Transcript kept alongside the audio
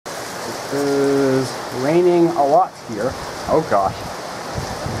It is raining a lot here. Oh gosh.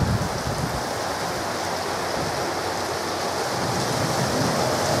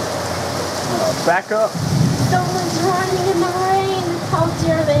 Back up. Someone's running in the rain. How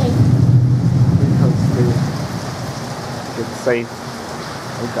dare they? Get safe.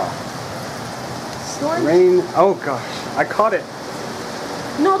 Oh gosh. Storm. Rain. Oh gosh. I caught it.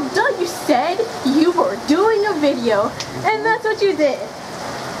 No, duh, you said you were doing a video, and that's what you did.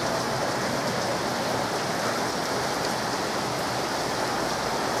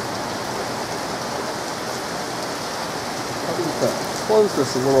 Close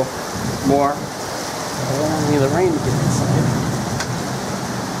this a little more. I don't need the rain to get inside.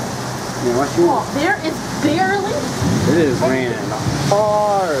 You know what you want? There is barely. It is raining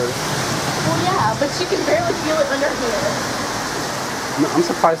hard. Well, yeah, but you can barely feel it under here. No, I'm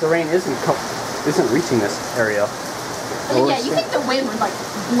surprised the rain isn't reaching this area. Yeah, you think the wind would like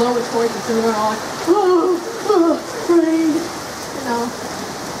blow it towards us, and we're all like, oh, rain. You know.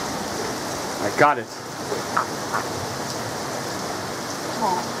 I got it.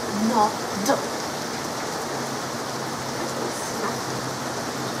 Oh, no, don't.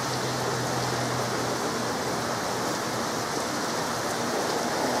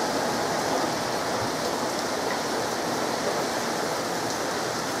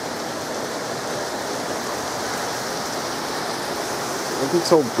 It's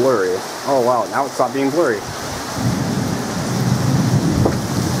so blurry. Oh wow, now it's not being blurry.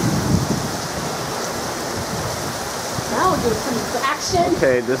 Now we're doing some action.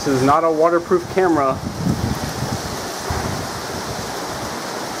 Okay, this is not a waterproof camera.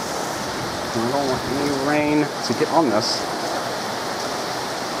 I don't want any rain to get on this.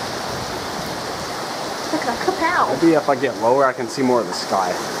 Look at kapow. Maybe if I get lower, I can see more of the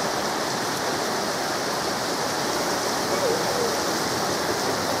sky.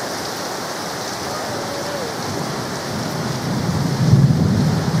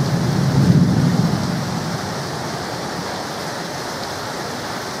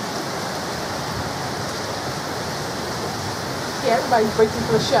 Yeah, everybody's breaking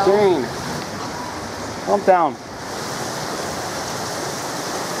for the show. Jane, calm down.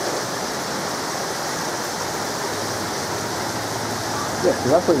 Yeah,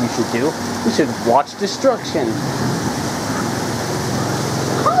 that's what you should do. You should watch destruction.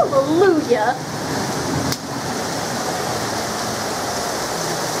 Hallelujah.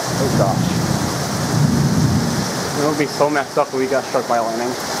 Oh gosh. It would be so messed up if we got struck by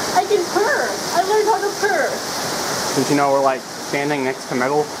lightning. I can purr. I learned how to purr. Since you know we're like standing next to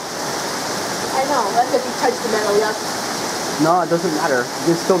metal. I know, that's if you touch the metal, yeah. No, it doesn't matter.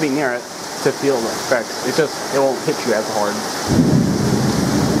 You can still be near it to feel the effects. It won't hit you as hard.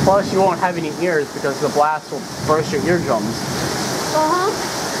 Plus, you won't have any ears because the blast will burst your eardrums. Uh-huh.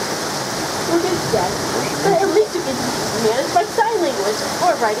 Look at that. But at least you can manage by sign language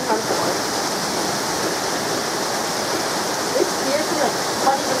or writing on board. It's seriously like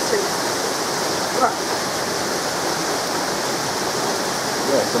flooding the street. Right.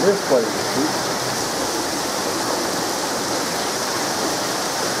 Yeah, so this flooding the street.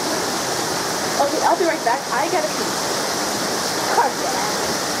 Okay, I'll be right back. I gotta pee.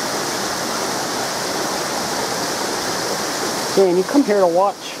 Jane, you come here to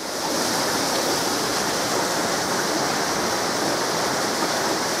watch.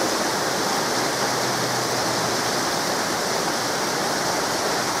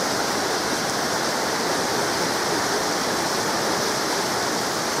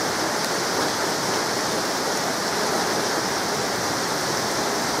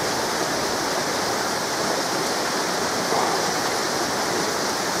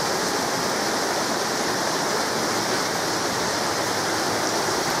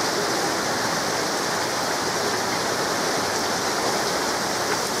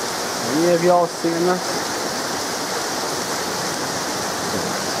 Any of y'all seen this?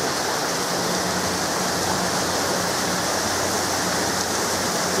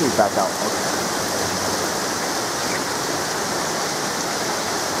 Let me back out. Okay.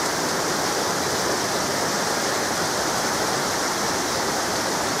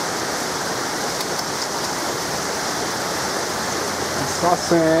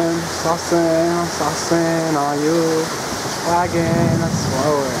 Saucing on you. Swagging,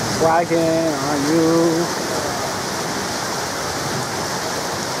 swagging on you.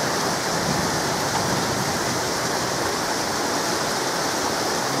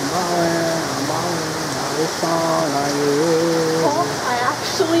 I'm ballin', on you. Oh, I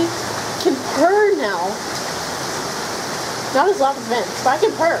actually can purr now. Not as loud as Vince, but I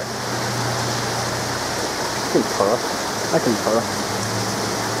can purr. I can purr.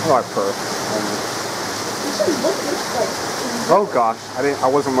 Oh, I purr. You should look like. Oh gosh, I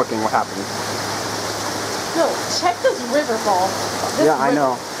wasn't looking. What happened? No, check this river ball. This Yeah, I river.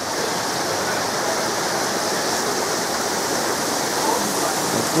 know.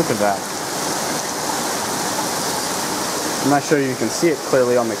 Look at that. I'm not sure you can see it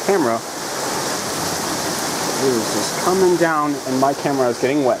clearly on the camera. It was just coming down and my camera is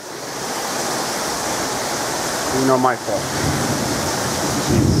getting wet. You know, my fault.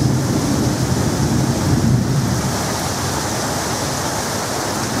 Jeez.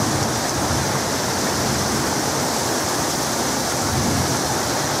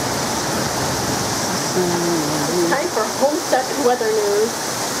 Time for Homestead weather news.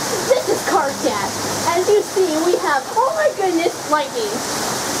 This is CarCast. As you see, we have, oh my goodness, lightning.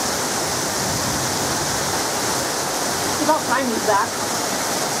 It's about time he's back.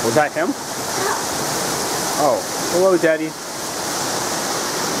 Was that him? Yeah. Oh, hello, Daddy.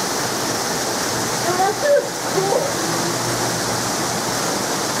 Oh, that's so cool.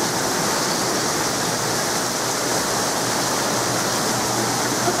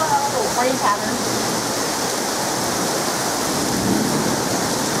 Look at that little rain pattern.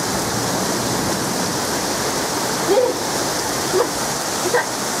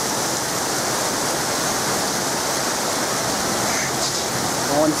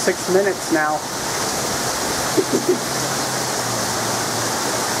 Going 6 minutes now.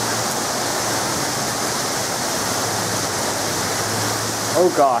 Oh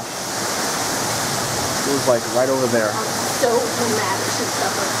gosh. It was like right over there. I'm so dramatic and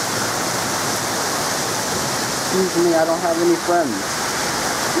stubborn. Excuse me, I don't have any friends.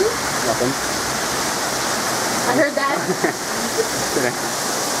 Nothing. I heard that. Kidding.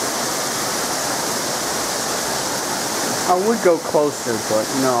 I would go closer, but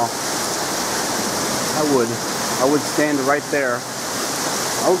no. I would stand right there.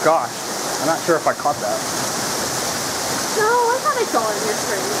 Oh gosh. I'm not sure if I caught that. No, I thought I saw it in your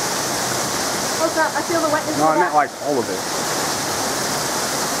screen. Oh god, I feel the wetness. No, I meant like all of it.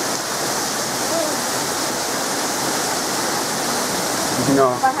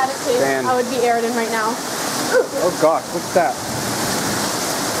 No. If I had a taste, Stand. I would be Aridin right now. Oh gosh, what's that?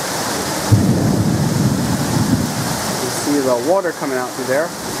 You see the water coming out through there.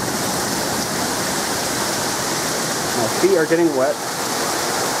 My feet are getting wet.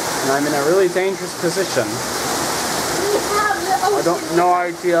 And I'm in a really dangerous position. We have the ocean. I don't no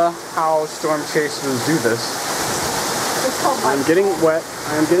idea how storm chasers do this. It's called I'm getting wet.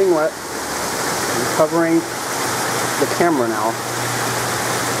 I am getting wet. I'm covering the camera now.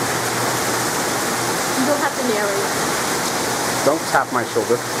 You don't have to narrate. Don't tap my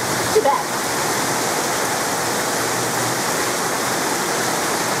shoulder. Too bad.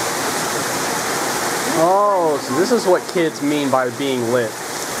 Oh, so this is what kids mean by being lit.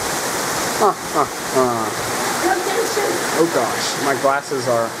 Oh gosh, my glasses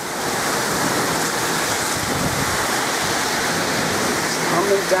are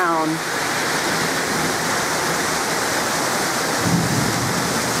coming down.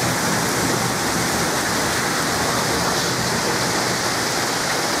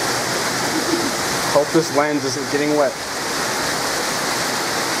 Hope this lens isn't getting wet.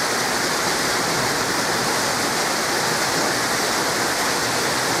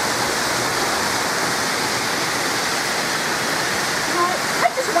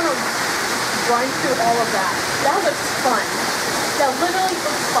 Run through all of that. That looks fun. That literally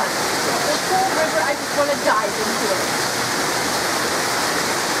looks fun. This whole river, I just want to dive into it.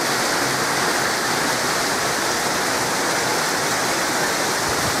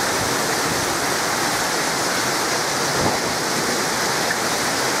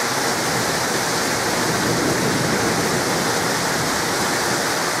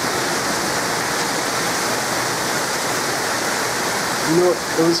 You know,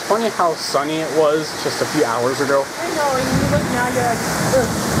 it was funny how sunny it was just a few hours ago. I know, and you look now, you're like, ugh.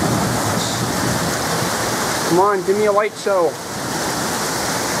 Come on, give me a light show.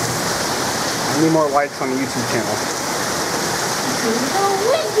 I need more likes on the YouTube channel. The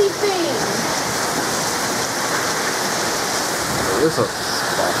windy thing! There is a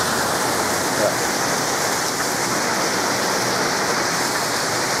spot. Yeah.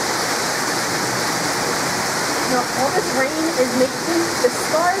 No, all this rain is making the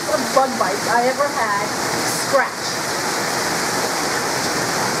scars of bug bites I ever had scratch.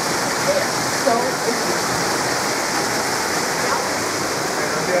 They are so itchy.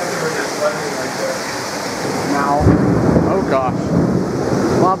 Now, oh gosh.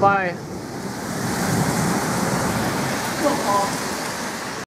 Bye bye. So